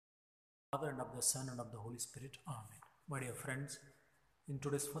Father, and of the Son, and of the Holy Spirit. Amen. My dear friends, in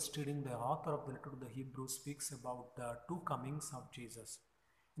today's first reading, the author of the letter to the Hebrews speaks about the two comings of Jesus.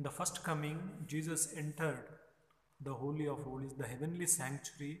 In the first coming, Jesus entered the Holy of Holies, the heavenly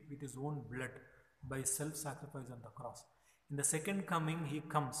sanctuary, with his own blood by self-sacrifice on the cross. In the second coming, he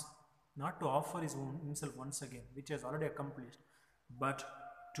comes not to offer himself once again, which he has already accomplished, but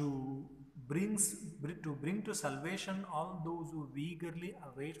to bring to salvation all those who eagerly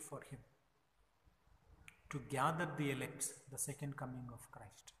await for him, to gather the elects, the second coming of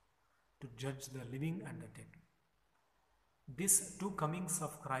Christ, to judge the living and the dead. These two comings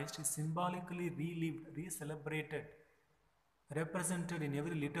of Christ is symbolically relived, re-celebrated, represented in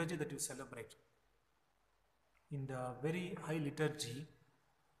every liturgy that you celebrate. In the very high liturgy,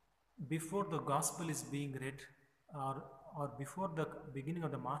 before the gospel is being read, or before the beginning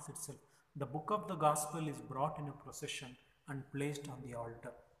of the Mass itself, the book of the gospel is brought in a procession and placed on the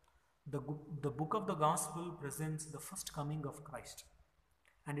altar. The book of the gospel presents the first coming of Christ.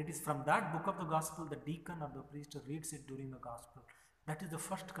 And it is from that book of the gospel the deacon or the priest reads it during the gospel. That is the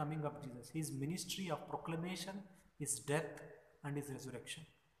first coming of Jesus, his ministry of proclamation, his death and his resurrection.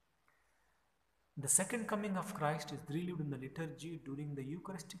 The second coming of Christ is relived in the liturgy during the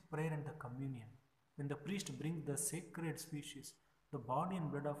Eucharistic prayer and the communion. When the priest brings the sacred species, the body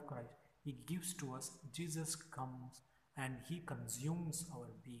and blood of Christ, he gives to us. Jesus comes and he consumes our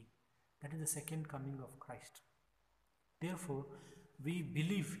being. That is the second coming of Christ. Therefore, we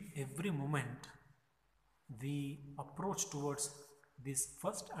believe every moment we approach towards this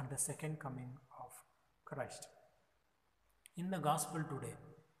first and the second coming of Christ. In the gospel today,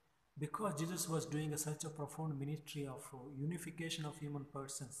 because Jesus was doing such a profound ministry of unification of human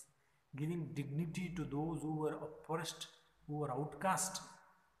persons, giving dignity to those who were oppressed, who were outcast,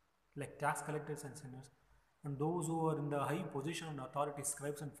 like tax collectors and sinners, and those who were in the high position and authority,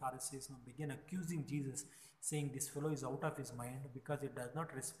 scribes and Pharisees, began accusing Jesus, saying this fellow is out of his mind because he does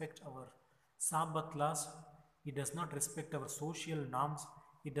not respect our Sabbath laws, he does not respect our social norms,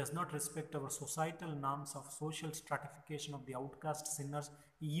 he does not respect our societal norms of social stratification of the outcast sinners,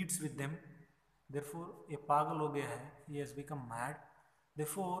 he eats with them, therefore a pagal ho gaya hai, he has become mad.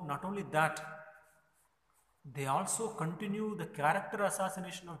 Therefore, not only that, they also continue the character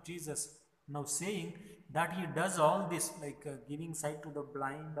assassination of Jesus, now saying that he does all this, like giving sight to the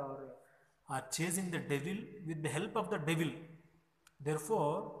blind or chasing the devil with the help of the devil.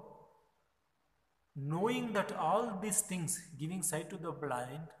 Therefore, knowing that all these things, giving sight to the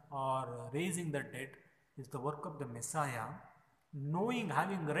blind or raising the dead, is the work of the Messiah, knowing,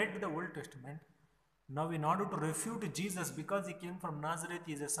 having read the Old Testament, now in order to refute Jesus, because he came from Nazareth,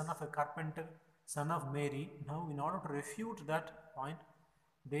 he is a son of a carpenter, son of Mary, now in order to refute that point,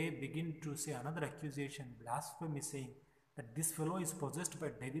 they begin to say another accusation, blasphemy, saying that this fellow is possessed by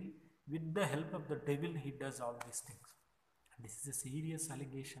devil, with the help of the devil he does all these things. And this is a serious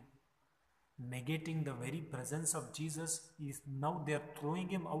allegation, negating the very presence of Jesus. Is now they are throwing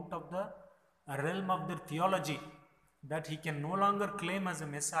him out of the realm of their theology, that he can no longer claim as a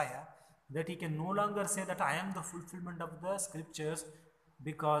Messiah, that he can no longer say that I am the fulfillment of the scriptures,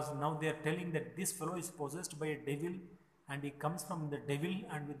 because now they are telling that this fellow is possessed by a devil and he comes from the devil,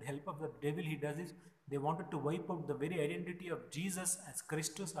 and with the help of the devil he does it. They wanted to wipe out the very identity of Jesus as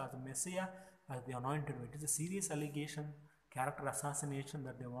Christus, as the Messiah, as the anointed one. It is a serious allegation, character assassination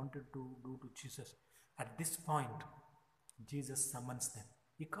that they wanted to do to Jesus. At this point, Jesus summons them.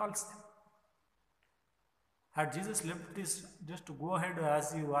 He calls them. Had Jesus left this just to go ahead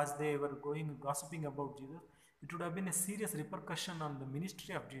as they were going gossiping about Jesus, it would have been a serious repercussion on the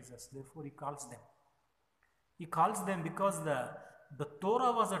ministry of Jesus. Therefore, he calls them. He calls them because the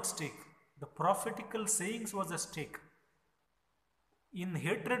Torah was at stake. The prophetical sayings was at stake. In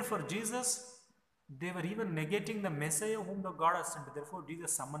hatred for Jesus, they were even negating the Messiah whom the God has sent. Therefore,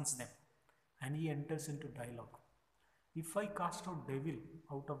 Jesus summons them and he enters into dialogue. If I cast out devil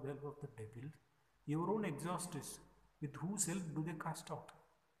out of the help of the devil, your own exhaust is, with whose help do they cast out?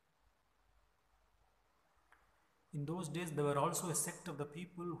 In those days, there were also a sect of the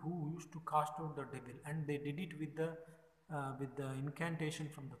people who used to cast out the devil, and they did it with the incantation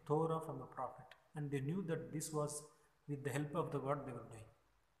from the Torah, from the prophet, and they knew that this was with the help of the God they were doing.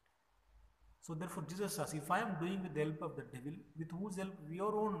 So therefore, Jesus says, if I am doing with the help of the devil, with whose help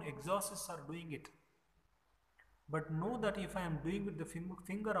your own exorcists are doing it. But know that if I am doing with the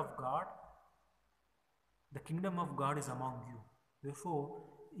finger of God, the kingdom of God is among you. Therefore,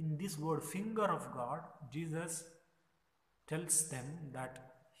 in this word, finger of God, Jesus tells them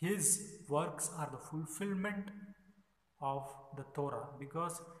that his works are the fulfillment of the Torah,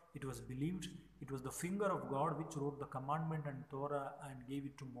 because it was believed It was the finger of God which wrote the commandment and Torah and gave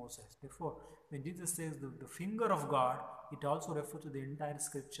it to Moses. Therefore, when Jesus says the finger of God, it also refers to the entire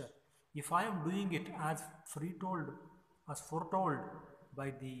scripture. If I am doing it as foretold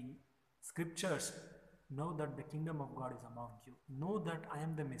by the scriptures, know that the kingdom of God is among you. Know that I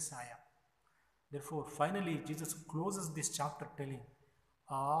am the Messiah. Therefore, finally, Jesus closes this chapter telling,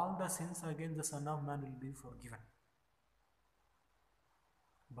 all the sins against the Son of Man will be forgiven.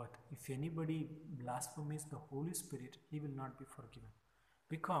 But if anybody blasphemes the Holy Spirit, he will not be forgiven.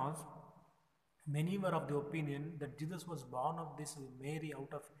 Because many were of the opinion that Jesus was born of this Mary out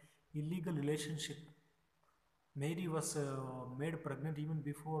of illegal relationship. Mary was made pregnant even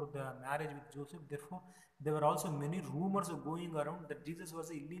before the marriage with Joseph. Therefore, there were also many rumors going around that Jesus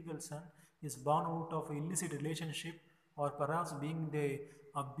was an illegal son, is born out of an illicit relationship, or perhaps being the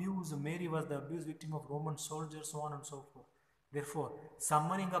abuse. Mary was the abuse victim of Roman soldiers, so on and so forth. Therefore,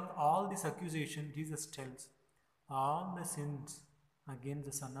 summoning up all this accusation, Jesus tells, all the sins against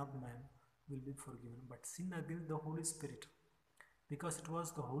the Son of Man will be forgiven, but sin against the Holy Spirit. Because it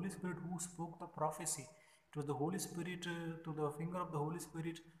was the Holy Spirit who spoke the prophecy. It was the Holy Spirit, through the finger of the Holy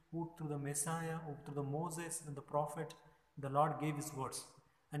Spirit, who through the Messiah, who through the Moses and the prophet, the Lord gave his words.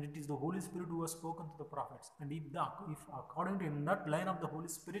 And it is the Holy Spirit who has spoken to the prophets. And if according to in that line of the Holy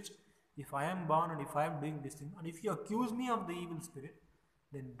Spirit, if I am born and if I am doing this thing, and if you accuse me of the evil spirit,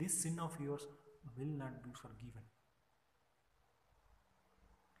 then this sin of yours will not be forgiven.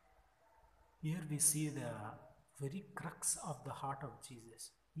 Here we see the very crux of the heart of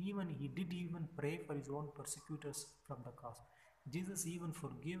Jesus. He did even pray for his own persecutors from the cross. Jesus even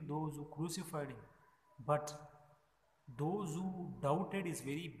forgave those who crucified him. But those who doubted his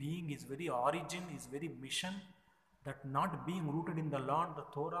very being, his very origin, his very mission, that not being rooted in the law and the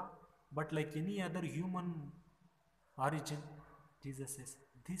Torah, but like any other human origin, Jesus says,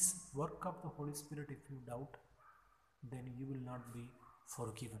 this work of the Holy Spirit, if you doubt, then you will not be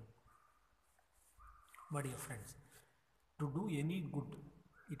forgiven. My dear friends, to do any good,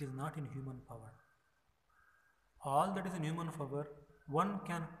 it is not in human power. All that is in human power,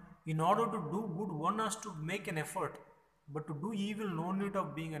 in order to do good, one has to make an effort. But to do evil, no need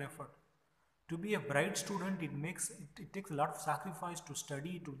of being an effort. To be a bright student, it takes a lot of sacrifice to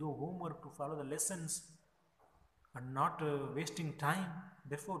study, to do homework, to follow the lessons, and not wasting time.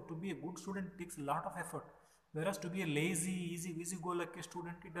 Therefore, to be a good student takes a lot of effort. Whereas to be a lazy, easy-go-lucky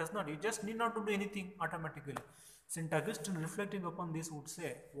student, it does not. You just need not to do anything automatically. St. Augustine, reflecting upon this, would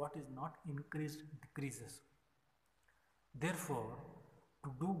say, what is not increased decreases. Therefore,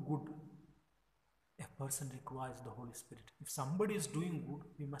 to do good, a person requires the Holy Spirit. If somebody is doing good,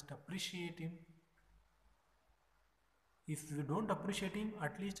 we must appreciate him. If we don't appreciate him,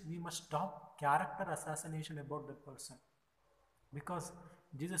 at least we must stop character assassination about that person. Because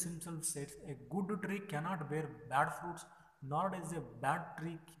Jesus himself says, a good tree cannot bear bad fruits, nor does a bad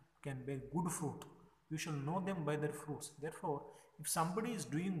tree can bear good fruit. You shall know them by their fruits. Therefore, if somebody is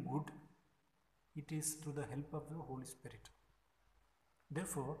doing good, it is through the help of the Holy Spirit.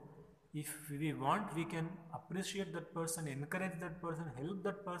 Therefore, if we want, we can appreciate that person, encourage that person, help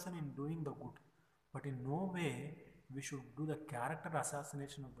that person in doing the good. But in no way we should do the character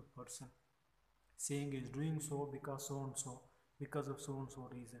assassination of the person, saying he is doing so because so and so, because of so and so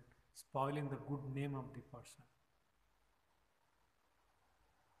reason, spoiling the good name of the person.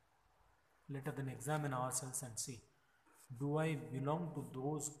 Let us then examine ourselves and see, do I belong to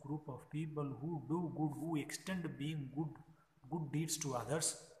those group of people who do good, who extend being good deeds to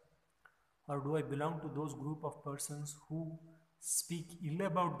others? Or do I belong to those group of persons who speak ill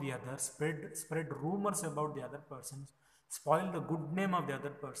about the other, spread rumors about the other persons, spoil the good name of the other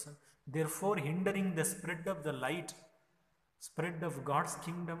person, therefore hindering the spread of the light, spread of God's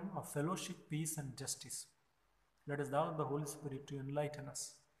kingdom of fellowship, peace and justice? Let us ask the Holy Spirit to enlighten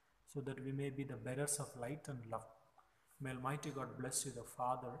us, so that we may be the bearers of light and love. May Almighty God bless you, the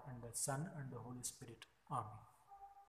Father and the Son and the Holy Spirit. Amen.